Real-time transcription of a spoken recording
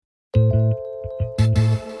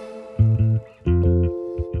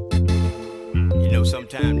know,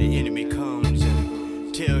 sometimes the enemy comes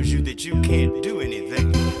and tells you that you can't do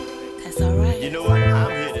anything. That's alright. You know what?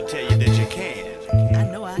 I'm here to tell you that you can. I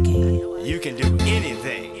know I can. You can do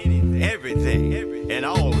anything, everything, and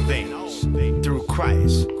all things through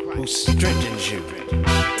Christ who strengthens you.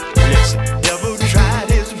 Listen, devil tried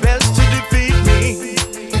his best to defeat me,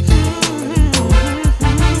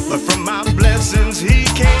 but from my blessings he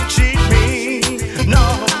can't cheat me. No,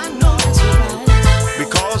 I know that's right.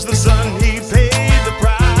 because the Son he paid the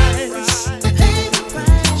price,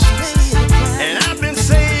 and I've been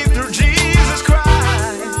saved through Jesus Christ.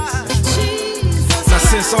 Now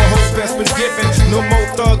since all hope has been given, no more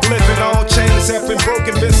thug living. All chains have been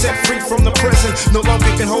broken, been set free from the prison. No longer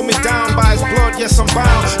can hold me down by his blood, yes I'm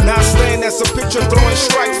bound. Now I stand as a picture throwing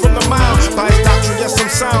strikes from the mound. By his doctrine, yes I'm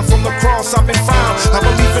sound. From the cross I've been found. I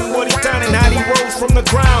believe in what he done and how he rose from the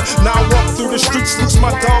ground. Now I walk through the streets, loose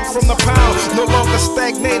my dog from the pound. No longer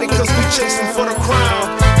stagnated cause we chasing for the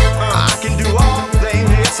crown. I can do all things,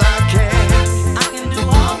 yes I can. I can do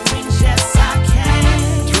all things, yes I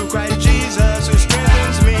can. Through Christ Jesus who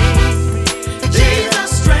strengthens me. Jesus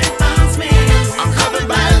strengthens me. I'm covered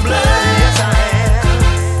by his blood, yes I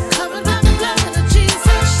am. Covered by the blood of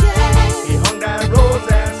Jesus, yeah. He hung that rose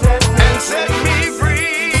and set me free.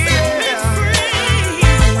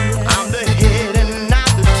 I'm the head and not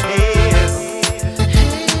the tail.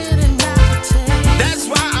 Head and not the tail. That's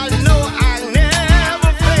why I know I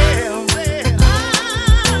never fail.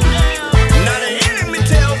 Now the enemy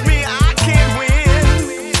tells me I can't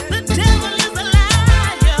win, The devil is a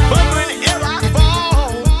liar. but whenever I fall,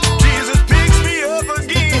 Jesus picks me up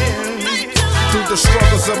again. Through the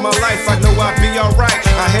struggles of my life, I know I'll be alright.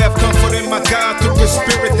 I have comfort in my God through his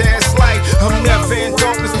spirit that's light. I'm never in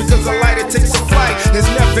darkness because the light it takes a flight. It's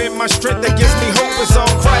never in my strength that gives me hope, it's on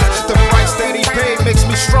Christ. The price that he paid makes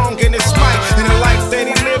me strong in his might. And the life that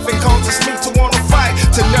he lived it causes me to wanna fight.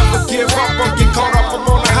 To never give up or get caught up I'm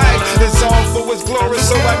on the height. It's all for his glory,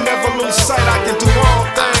 so I never lose sight. I can do all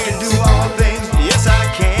I can things. do all things, yes I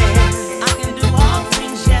can. I can do all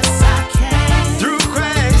things, yes I can. Through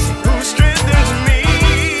Christ who strengthens me.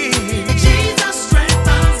 Jesus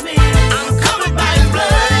strengthens me. I'm covered by his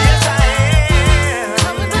blood, yes I am.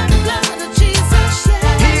 Covered by the blood of Jesus,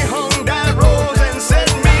 yeah. He hung that rose and set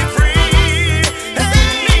me free.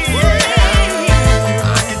 Hey,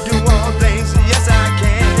 yeah. I can do all things, yes I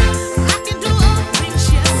can. I can do all things,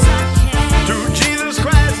 yes I can. Through Jesus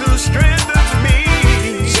Christ who strengthens me.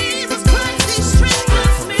 Jesus Christ, he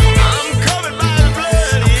strengthens me. I'm covered by his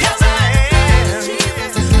blood, yes I am.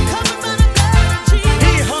 Jesus, covered by the blood of Jesus.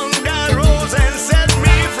 He hung that rose and set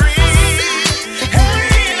me free.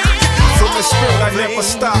 Hey, I can do From the spirit I all never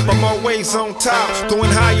things. stop, I'm always on top.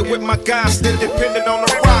 Going higher with my God, still dependent on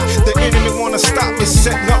the rock. The enemy wanna stop me,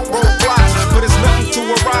 setting up roadblocks. But it's nothing to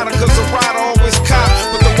a rider, cause a rider always cop.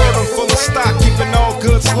 But the word I'm full of stock, keeping all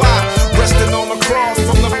goods locked. Resting on the cross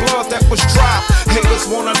from the blood that was dropped. Haters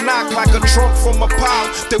wanna knock like a trunk from a pop.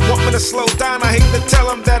 They want me to slow down, I hate to tell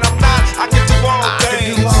them that I'm not. I can do all